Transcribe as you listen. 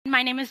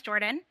My name is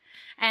Jordan,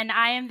 and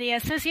I am the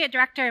Associate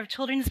Director of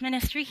Children's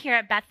Ministry here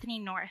at Bethany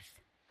North.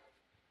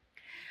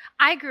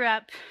 I grew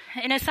up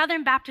in a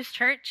Southern Baptist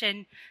church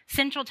in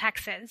Central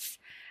Texas,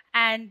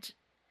 and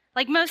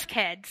like most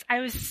kids, I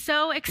was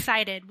so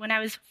excited when I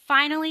was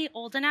finally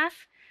old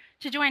enough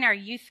to join our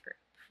youth group,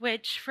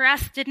 which for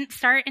us didn't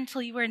start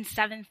until you were in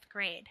 7th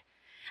grade.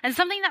 And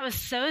something that was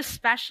so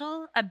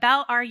special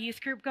about our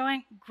youth group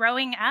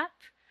growing up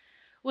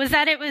was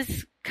that it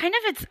was kind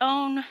of its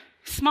own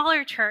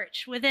smaller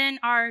church within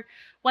our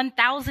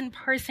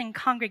 1,000-person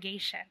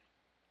congregation.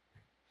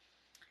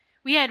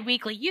 We had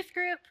weekly youth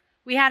group,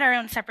 we had our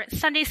own separate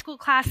Sunday school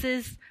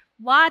classes,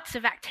 lots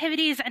of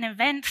activities and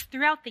events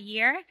throughout the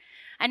year,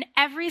 and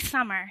every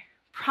summer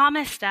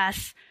promised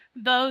us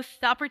both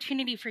the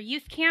opportunity for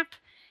youth camp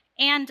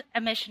and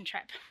a mission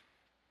trip.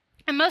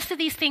 And most of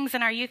these things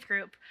in our youth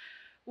group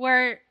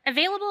were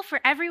available for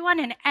everyone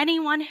and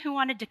anyone who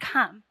wanted to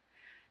come.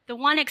 The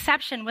one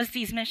exception was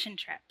these mission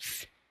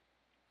trips.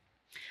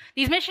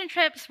 These mission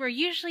trips were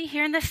usually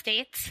here in the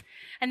States,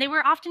 and they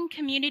were often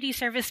community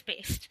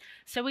service-based.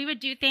 So we would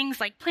do things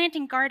like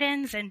planting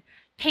gardens and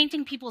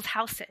painting people's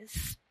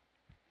houses.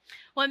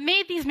 What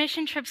made these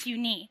mission trips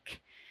unique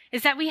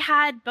is that we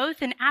had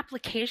both an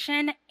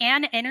application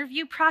and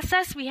interview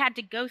process we had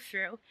to go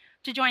through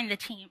to join the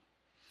team.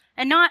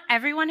 And not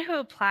everyone who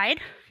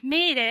applied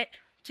made it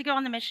to go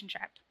on the mission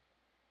trip.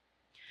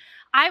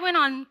 I went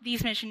on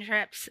these mission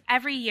trips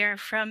every year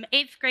from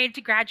 8th grade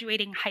to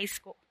graduating high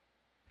school.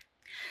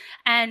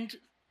 And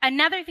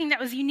another thing that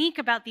was unique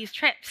about these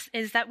trips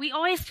is that we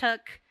always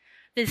took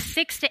the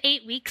 6 to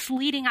 8 weeks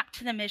leading up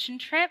to the mission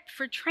trip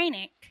for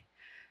training.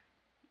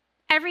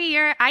 Every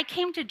year, I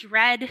came to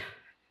dread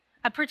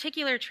a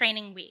particular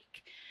training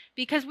week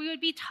because we would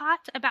be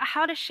taught about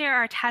how to share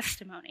our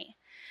testimony.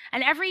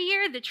 And every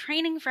year, the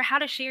training for how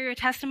to share your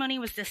testimony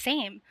was the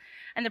same.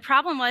 And the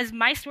problem was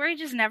my story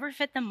just never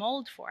fit the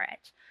mold for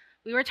it.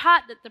 We were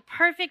taught that the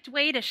perfect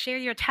way to share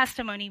your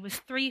testimony was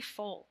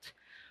threefold.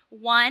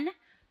 1,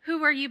 who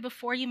were you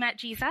before you met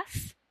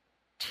Jesus?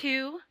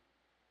 2,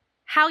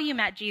 how you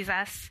met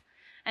Jesus.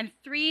 And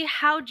 3,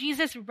 how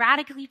Jesus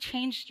radically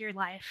changed your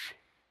life.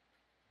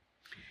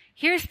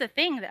 Here's the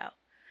thing, though.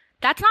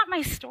 That's not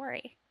my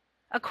story.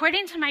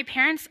 According to my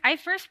parents, I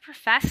first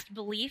professed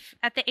belief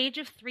at the age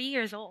of 3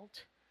 years old.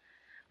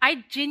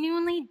 I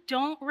genuinely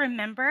don't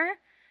remember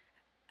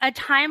a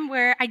time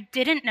where I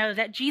didn't know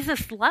that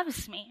Jesus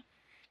loves me.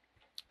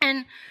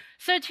 And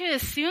so to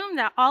assume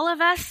that all of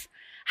us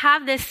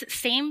have this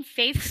same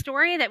faith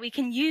story, that we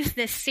can use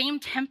this same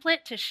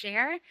template to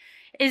share,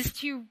 is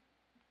to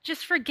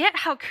just forget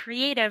how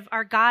creative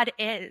our God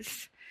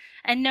is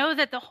and know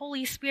that the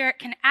Holy Spirit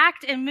can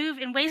act and move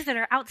in ways that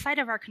are outside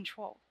of our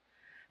control.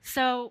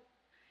 So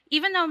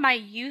even though my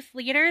youth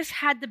leaders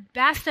had the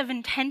best of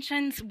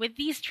intentions with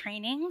these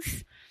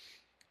trainings,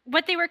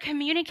 what they were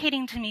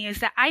communicating to me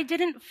is that I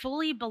didn't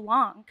fully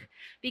belong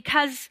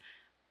because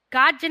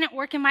God didn't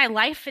work in my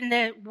life in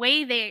the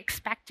way they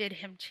expected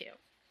him to.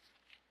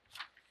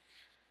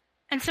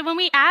 And so when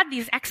we add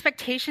these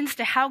expectations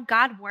to how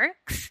God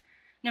works,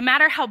 no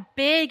matter how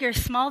big or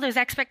small those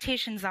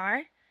expectations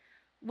are,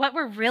 what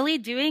we're really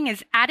doing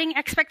is adding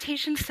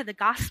expectations to the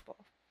gospel.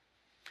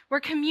 We're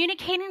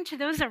communicating to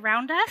those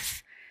around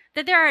us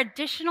that there are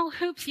additional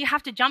hoops you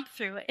have to jump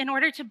through in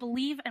order to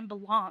believe and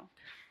belong.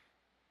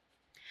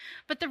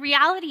 But the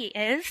reality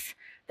is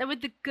that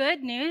with the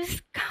good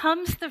news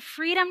comes the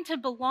freedom to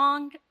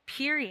belong,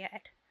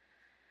 period.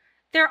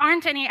 There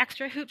aren't any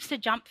extra hoops to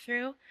jump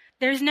through.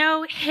 There's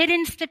no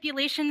hidden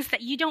stipulations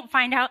that you don't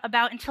find out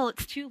about until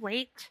it's too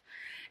late.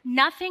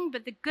 Nothing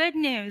but the good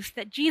news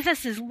that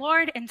Jesus is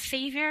Lord and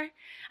Savior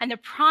and the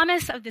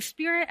promise of the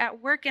Spirit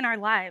at work in our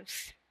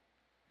lives.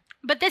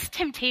 But this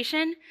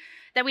temptation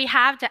that we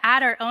have to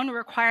add our own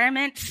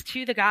requirements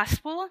to the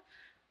gospel,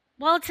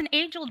 well, it's an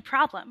age-old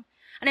problem.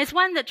 And it's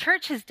one the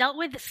church has dealt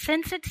with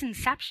since its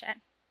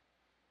inception.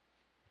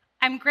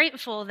 I'm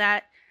grateful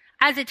that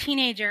as a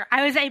teenager,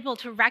 I was able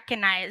to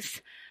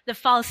recognize the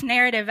false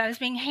narrative I was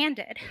being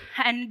handed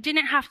and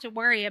didn't have to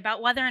worry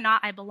about whether or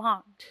not I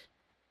belonged.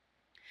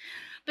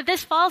 But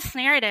this false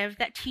narrative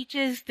that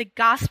teaches the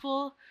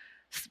gospel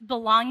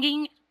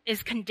belonging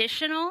is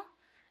conditional,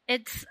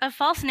 it's a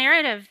false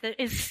narrative that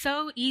is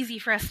so easy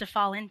for us to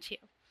fall into.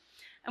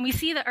 And we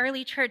see the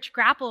early church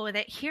grapple with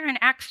it here in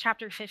Acts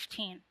chapter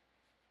 15.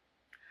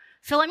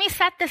 So let me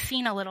set the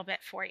scene a little bit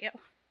for you.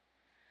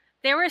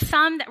 There were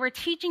some that were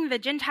teaching the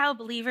Gentile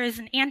believers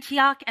in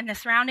Antioch and the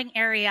surrounding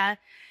area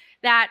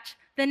that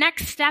the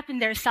next step in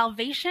their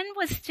salvation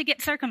was to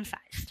get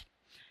circumcised.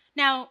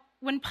 Now,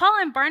 when Paul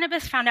and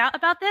Barnabas found out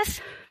about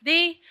this,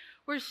 they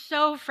were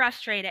so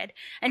frustrated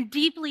and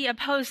deeply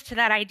opposed to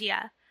that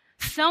idea.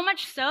 So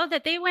much so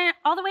that they went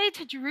all the way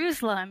to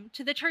Jerusalem,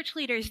 to the church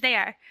leaders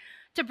there,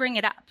 to bring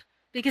it up,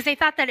 because they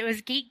thought that it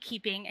was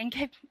gatekeeping and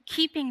kept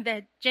keeping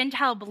the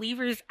Gentile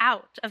believers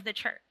out of the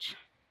church.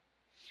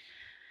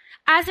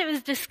 As it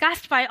was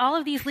discussed by all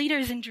of these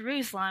leaders in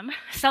Jerusalem,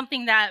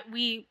 something that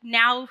we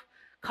now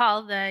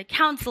call the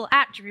Council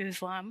at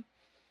Jerusalem,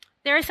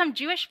 there are some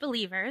Jewish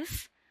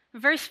believers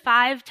verse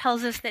 5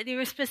 tells us that they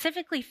were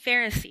specifically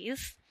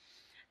Pharisees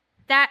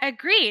that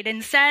agreed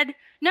and said,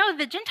 no,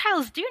 the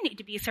Gentiles do need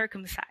to be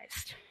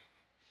circumcised.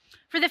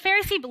 For the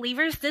Pharisee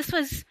believers, this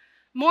was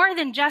more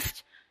than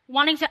just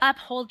wanting to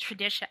uphold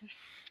tradition.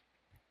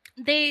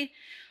 They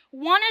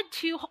wanted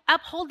to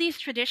uphold these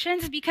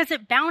traditions because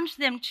it bound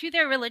them to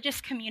their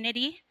religious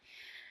community,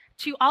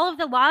 to all of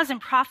the laws and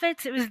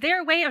prophets. It was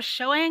their way of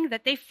showing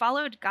that they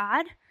followed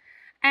God,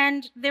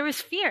 and there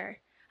was fear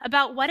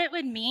about what it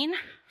would mean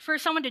for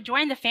someone to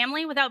join the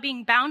family without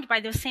being bound by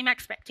those same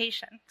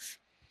expectations.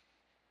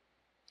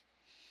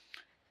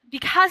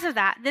 Because of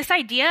that, this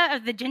idea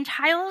of the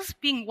Gentiles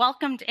being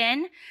welcomed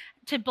in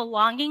to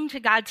belonging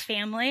to God's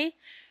family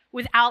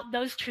without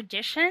those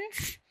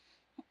traditions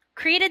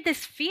created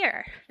this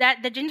fear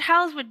that the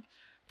Gentiles would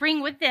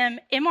bring with them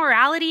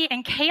immorality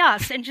and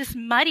chaos and just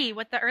muddy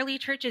what the early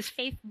church's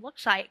faith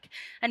looks like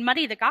and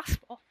muddy the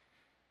gospel.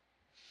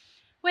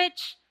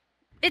 Which,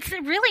 it's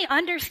a really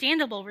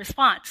understandable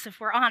response, if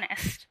we're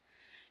honest,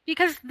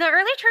 because the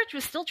early church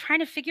was still trying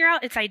to figure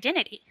out its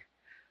identity.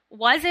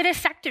 Was it a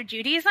sect of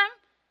Judaism?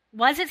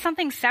 Was it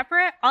something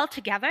separate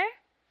altogether?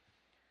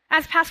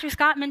 As Pastor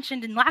Scott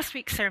mentioned in last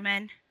week's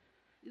sermon,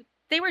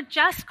 they were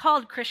just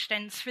called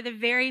Christians for the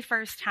very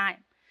first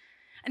time.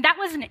 And that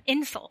was an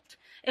insult.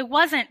 It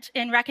wasn't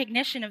in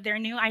recognition of their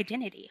new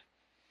identity.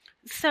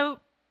 So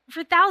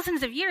for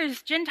thousands of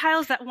years,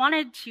 Gentiles that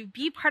wanted to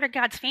be part of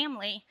God's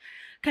family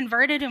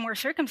converted and were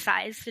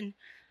circumcised. And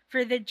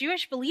for the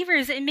Jewish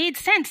believers, it made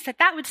sense that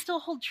that would still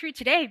hold true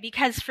today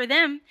because for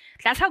them,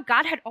 that's how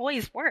God had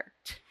always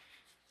worked.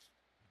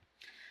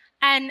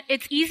 And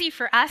it's easy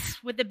for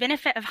us, with the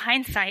benefit of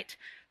hindsight,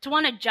 to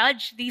want to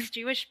judge these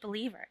Jewish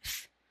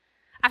believers.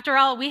 After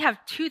all, we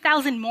have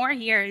 2,000 more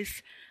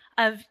years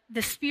of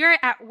the Spirit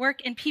at work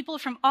in people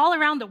from all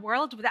around the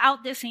world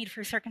without this need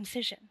for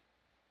circumcision.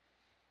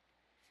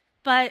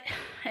 But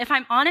if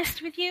I'm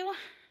honest with you,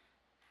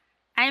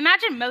 I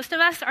imagine most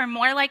of us are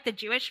more like the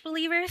Jewish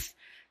believers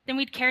than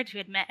we'd care to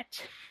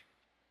admit.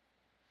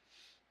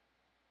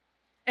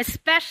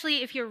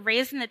 Especially if you're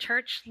raised in the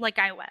church like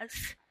I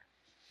was.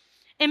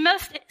 In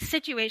most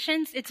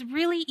situations, it's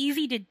really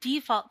easy to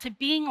default to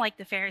being like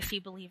the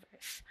Pharisee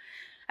believers.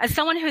 As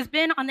someone who has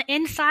been on the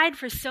inside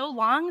for so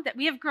long that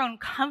we have grown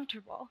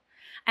comfortable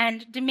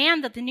and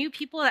demand that the new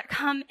people that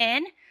come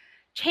in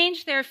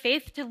change their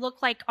faith to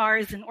look like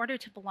ours in order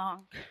to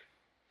belong.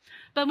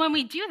 But when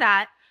we do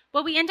that,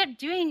 what we end up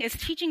doing is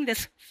teaching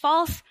this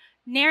false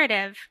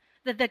narrative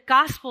that the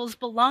gospel's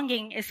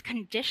belonging is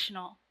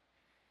conditional.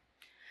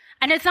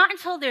 And it's not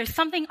until there's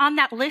something on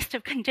that list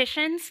of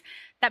conditions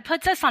that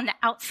puts us on the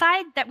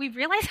outside that we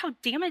realize how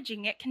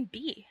damaging it can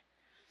be.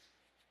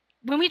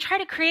 When we try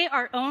to create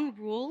our own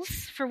rules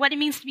for what it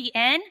means to be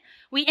in,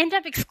 we end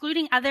up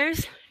excluding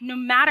others no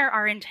matter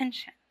our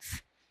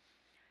intentions.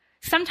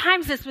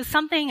 Sometimes this was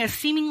something as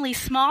seemingly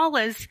small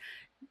as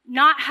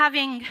not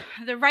having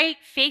the right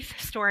faith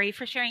story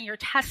for sharing your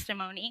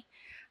testimony,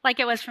 like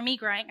it was for me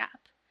growing up.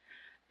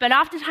 But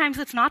oftentimes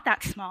it's not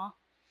that small.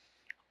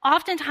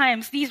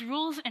 Oftentimes, these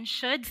rules and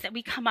shoulds that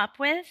we come up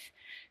with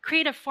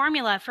create a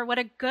formula for what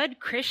a good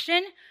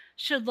Christian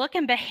should look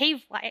and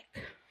behave like.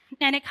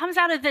 And it comes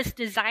out of this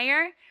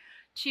desire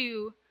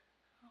to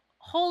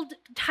hold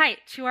tight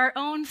to our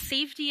own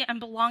safety and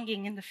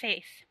belonging in the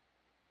faith.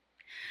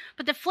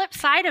 But the flip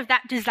side of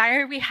that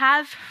desire we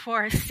have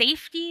for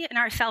safety and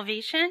our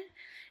salvation,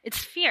 it's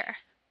fear.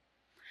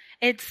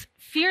 It's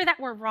fear that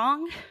we're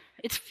wrong.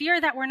 It's fear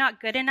that we're not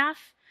good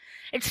enough.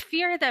 It's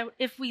fear that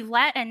if we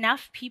let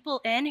enough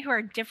people in who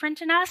are different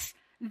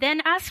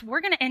than us, we're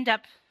going to end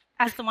up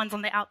as the ones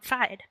on the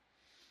outside.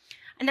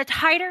 And the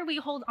tighter we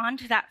hold on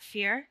to that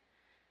fear,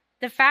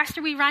 the faster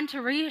we run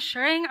to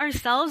reassuring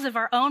ourselves of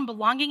our own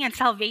belonging and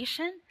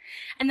salvation,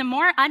 and the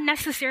more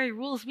unnecessary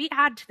rules we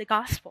add to the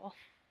gospel.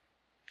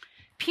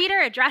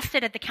 Peter addressed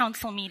it at the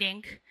council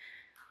meeting.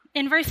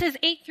 In verses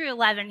 8 through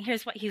 11,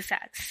 here's what he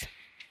says.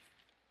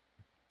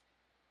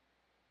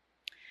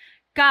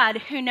 God,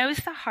 who knows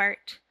the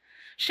heart,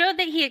 showed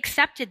that he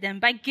accepted them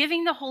by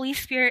giving the Holy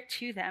Spirit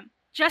to them,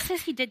 just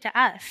as he did to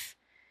us.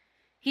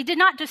 He did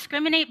not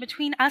discriminate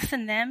between us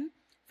and them,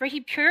 for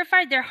he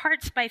purified their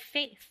hearts by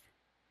faith.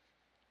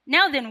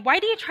 Now then, why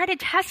do you try to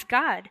test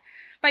God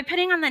by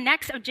putting on the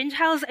necks of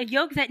Gentiles a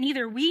yoke that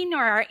neither we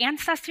nor our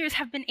ancestors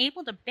have been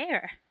able to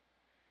bear?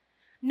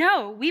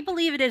 No, we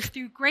believe it is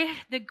through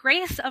the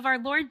grace of our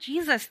Lord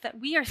Jesus that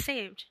we are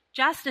saved,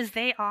 just as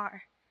they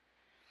are.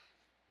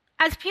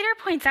 As Peter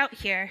points out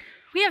here,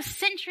 we have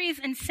centuries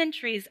and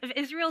centuries of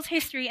Israel's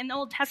history in the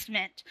Old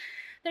Testament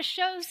that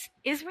shows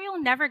Israel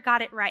never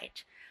got it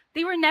right.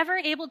 They were never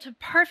able to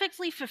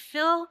perfectly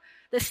fulfill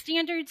the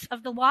standards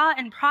of the law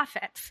and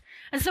prophets.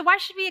 And so why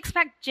should we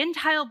expect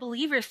Gentile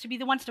believers to be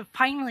the ones to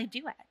finally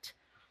do it?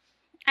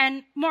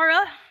 And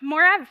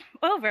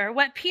moreover,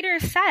 what Peter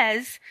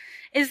says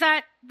is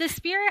that the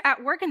Spirit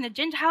at work in the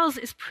Gentiles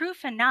is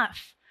proof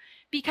enough,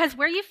 because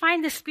where you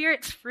find the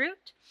Spirit's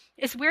fruit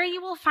is where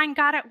you will find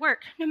God at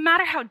work, no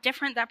matter how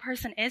different that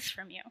person is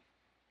from you.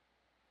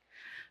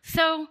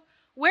 So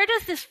Where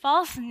does this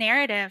false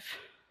narrative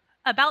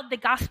about the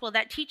gospel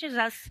that teaches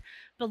us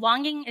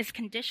belonging is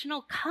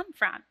conditional come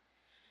from?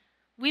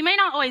 We may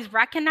not always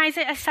recognize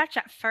it as such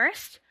at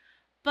first,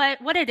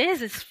 but what it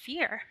is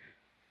fear.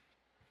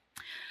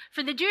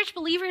 For the Jewish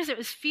believers, it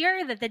was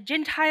fear that the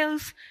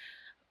Gentiles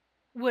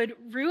would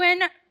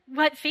ruin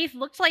what faith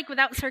looked like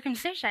without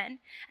circumcision.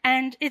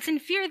 And it's in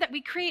fear that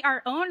we create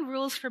our own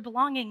rules for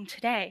belonging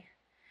today.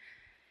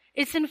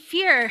 It's in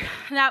fear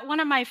that one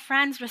of my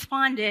friends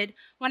responded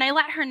when I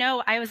let her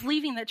know I was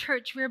leaving the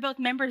church we were both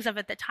members of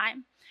at the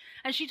time.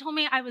 And she told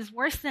me I was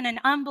worse than an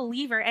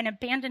unbeliever and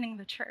abandoning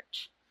the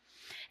church.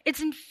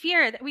 It's in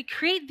fear that we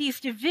create these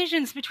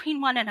divisions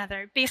between one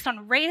another based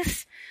on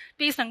race,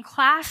 based on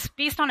class,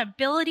 based on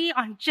ability,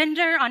 on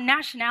gender, on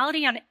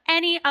nationality, on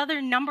any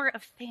other number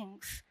of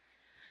things.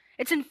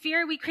 It's in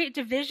fear we create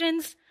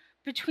divisions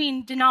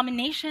between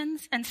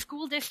denominations and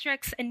school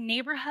districts and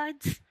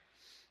neighborhoods.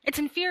 It's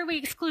in fear we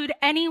exclude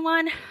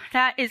anyone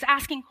that is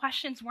asking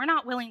questions we're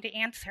not willing to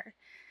answer.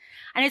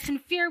 And it's in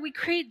fear we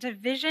create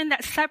division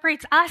that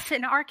separates us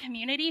in our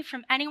community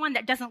from anyone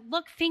that doesn't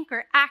look, think,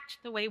 or act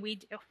the way we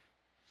do.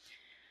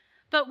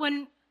 But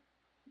when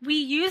we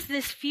use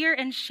this fear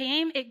and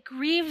shame, it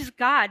grieves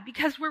God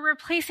because we're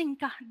replacing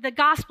the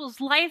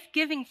gospel's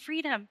life-giving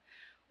freedom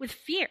with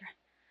fear.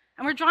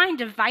 And we're drawing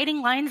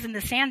dividing lines in the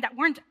sand that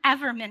weren't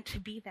ever meant to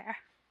be there.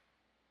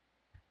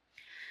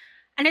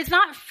 And it's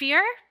not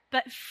fear,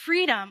 but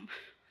freedom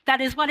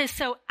that is what is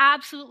so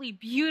absolutely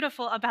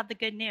beautiful about the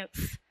good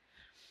news.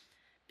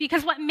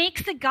 Because what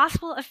makes the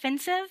gospel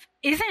offensive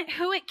isn't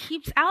who it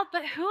keeps out,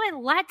 but who it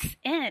lets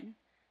in.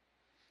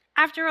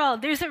 After all,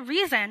 there's a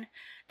reason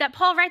that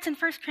Paul writes in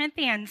 1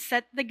 Corinthians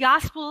that the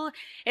gospel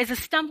is a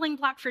stumbling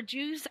block for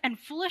Jews and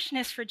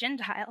foolishness for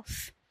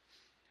Gentiles.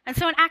 And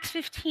so in Acts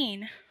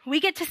 15, we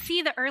get to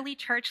see the early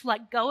church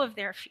let go of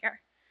their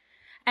fear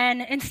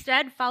and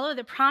instead follow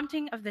the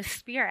prompting of the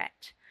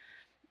Spirit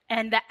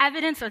and the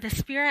evidence of the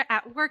Spirit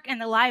at work in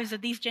the lives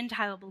of these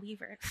Gentile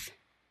believers.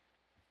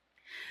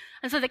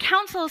 And so the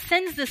council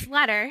sends this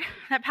letter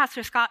that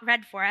Pastor Scott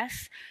read for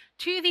us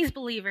to these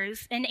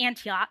believers in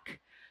Antioch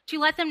to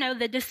let them know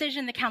the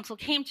decision the council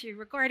came to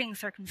regarding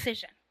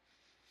circumcision.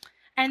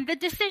 And the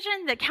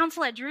decision the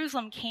council at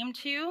Jerusalem came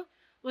to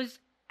was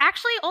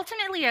actually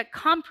ultimately a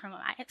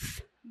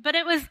compromise, but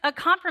it was a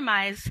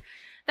compromise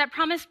that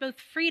promised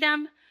both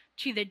freedom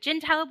to the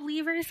Gentile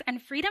believers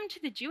and freedom to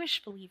the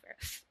Jewish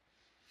believers.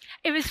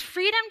 It was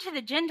freedom to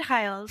the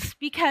Gentiles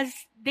because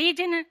they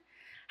didn't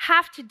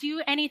have to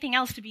do anything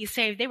else to be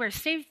saved. They were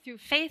saved through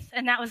faith,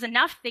 and that was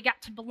enough. They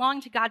got to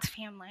belong to God's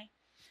family.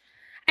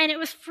 And it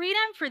was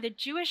freedom for the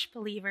Jewish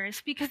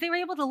believers because they were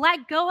able to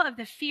let go of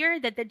the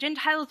fear that the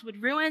Gentiles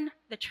would ruin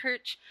the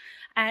church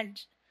and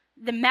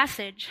the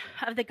message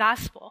of the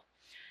gospel.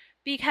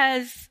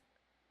 Because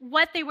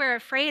what they were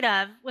afraid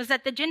of was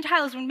that the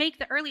Gentiles would make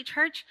the early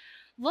church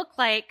look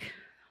like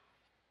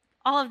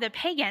all of the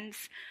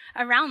pagans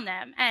around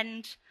them.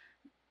 And,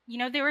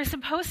 they were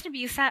supposed to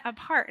be set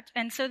apart.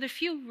 And so the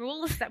few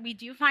rules that we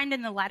do find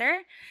in the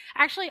letter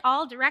actually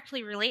all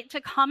directly relate to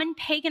common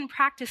pagan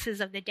practices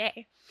of the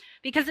day.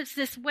 Because it's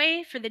this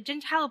way for the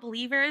Gentile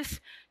believers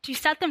to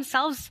set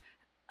themselves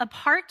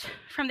apart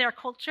from their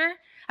culture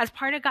as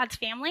part of God's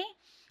family.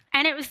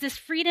 And it was this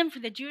freedom for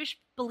the Jewish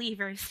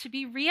believers to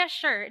be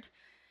reassured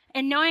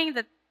in knowing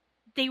that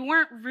they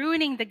weren't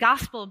ruining the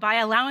gospel by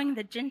allowing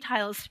the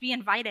Gentiles to be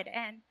invited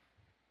in.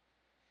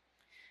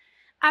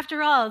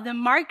 After all, the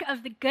mark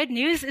of the good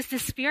news is the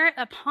Spirit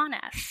upon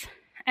us.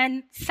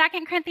 And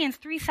 2 Corinthians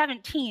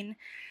 3:17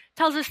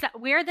 tells us that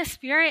where the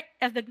Spirit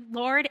of the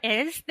Lord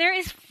is, there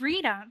is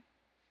freedom.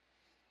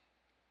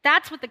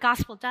 That's what the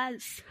gospel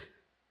does.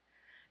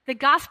 The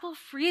gospel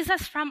frees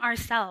us from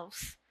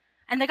ourselves,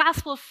 and the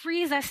gospel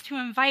frees us to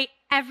invite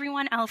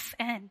everyone else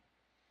in.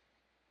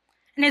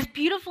 And as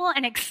beautiful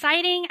and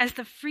exciting as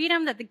the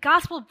freedom that the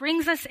gospel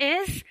brings us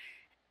is,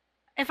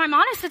 if I'm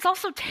honest, it's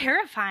also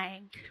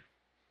terrifying.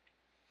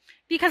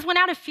 Because when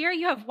out of fear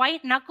you have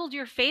white-knuckled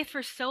your faith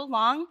for so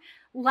long,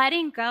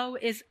 letting go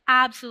is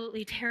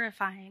absolutely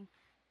terrifying.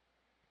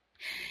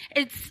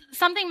 It's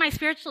something my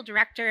spiritual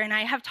director and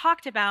I have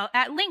talked about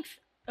at length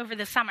over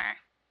the summer.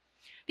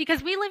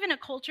 Because we live in a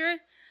culture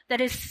that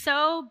is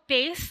so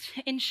based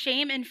in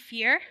shame and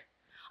fear,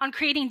 on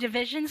creating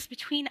divisions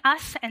between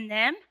us and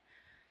them,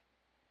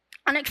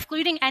 on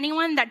excluding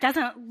anyone that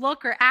doesn't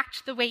look or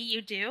act the way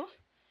you do,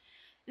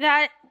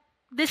 that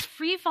this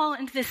free fall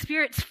into the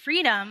Spirit's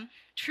freedom,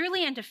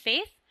 truly into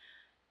faith,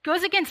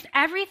 goes against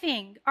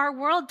everything our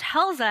world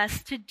tells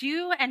us to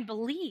do and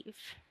believe.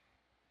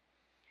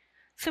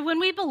 So when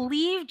we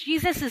believe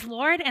Jesus is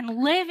Lord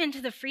and live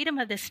into the freedom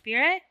of the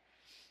Spirit,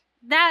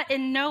 that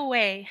in no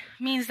way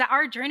means that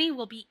our journey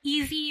will be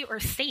easy or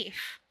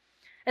safe.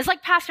 It's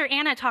like Pastor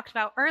Anna talked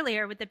about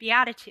earlier with the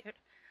Beatitude,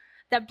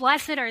 that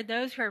blessed are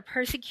those who are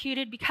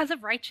persecuted because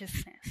of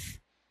righteousness.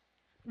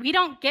 We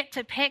don't get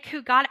to pick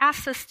who God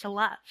asks us to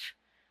love.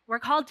 We're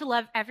called to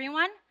love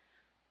everyone,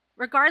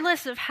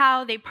 regardless of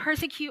how they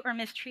persecute or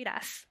mistreat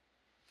us.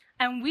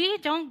 And we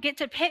don't get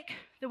to pick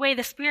the way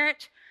the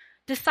Spirit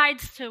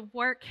decides to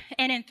work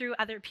in and through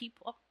other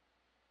people.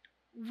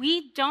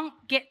 We don't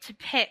get to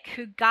pick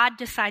who God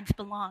decides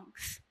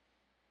belongs.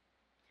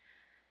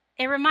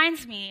 It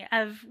reminds me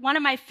of one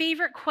of my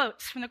favorite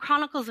quotes from the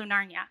Chronicles of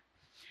Narnia.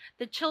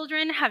 The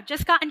children have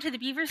just gotten to the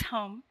beaver's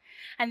home,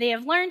 and they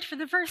have learned for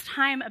the first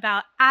time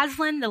about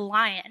Aslan the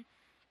lion.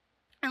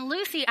 And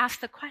Lucy asks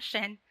the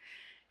question,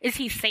 is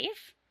he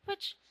safe?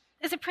 Which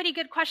is a pretty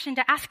good question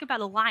to ask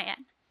about a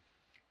lion.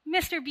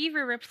 Mr.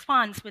 Beaver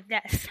responds with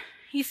this.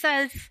 He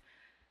says,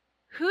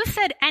 who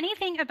said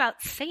anything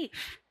about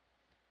safe?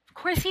 Of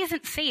course he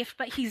isn't safe,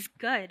 but he's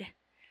good.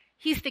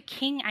 He's the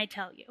king, I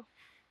tell you.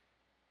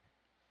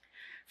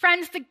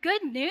 Friends, the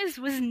good news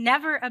was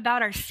never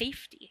about our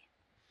safety.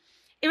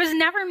 It was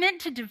never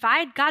meant to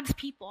divide God's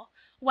people,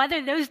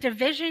 whether those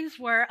divisions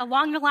were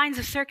along the lines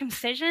of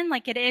circumcision,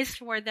 like it is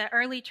for the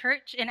early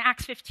church in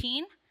Acts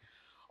 15,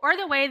 or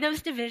the way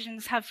those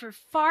divisions have for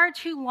far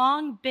too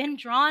long been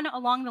drawn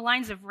along the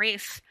lines of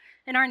race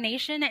in our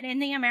nation and in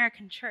the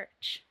American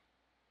church.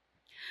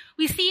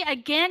 We see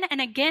again and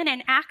again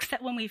in Acts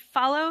that when we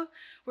follow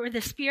where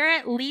the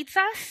Spirit leads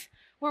us,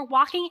 we're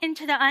walking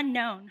into the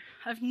unknown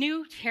of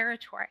new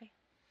territory,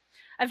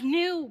 of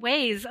new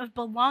ways of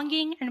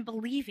belonging and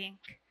believing.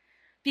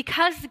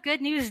 Because the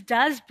good news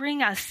does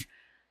bring us,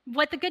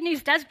 what the good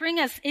news does bring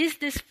us is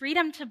this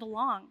freedom to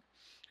belong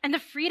and the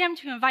freedom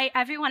to invite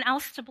everyone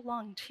else to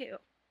belong too.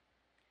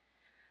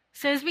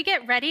 So as we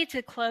get ready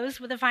to close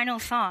with a final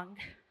song,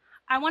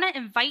 I want to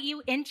invite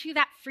you into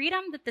that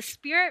freedom that the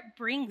Spirit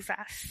brings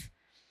us.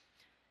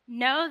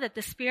 Know that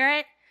the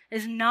Spirit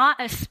is not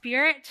a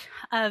spirit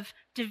of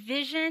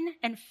division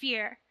and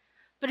fear,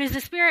 but is a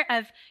spirit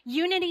of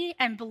unity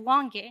and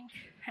belonging.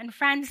 And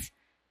friends,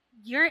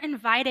 you're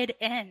invited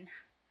in.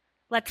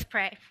 Let's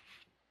pray.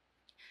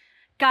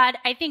 God,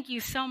 I thank you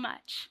so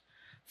much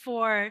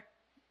for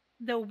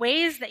the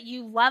ways that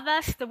you love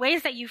us, the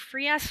ways that you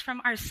free us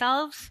from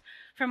ourselves,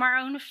 from our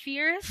own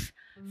fears,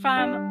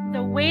 from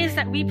the ways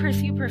that we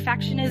pursue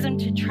perfectionism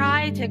to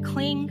try to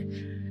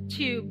cling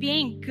to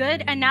being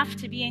good enough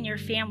to be in your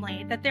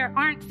family, that there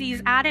aren't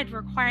these added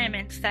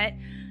requirements, that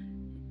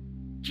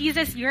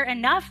Jesus, you're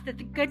enough, that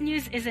the good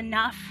news is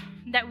enough,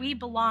 that we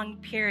belong,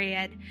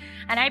 period.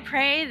 And I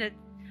pray that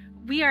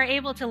we are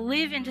able to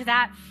live into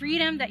that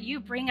freedom that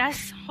you bring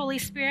us, Holy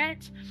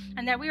Spirit,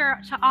 and that we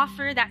are to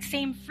offer that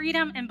same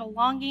freedom and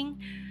belonging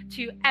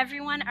to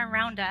everyone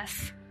around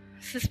us.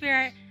 So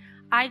Spirit,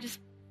 I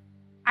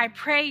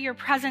pray your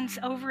presence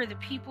over the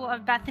people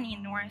of Bethany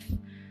North,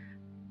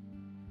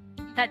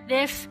 that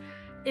this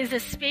is a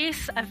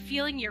space of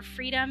feeling your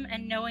freedom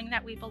and knowing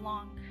that we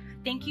belong.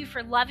 Thank you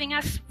for loving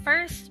us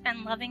first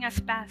and loving us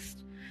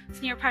best. It's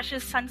in your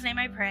precious Son's name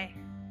I pray.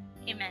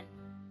 Amen.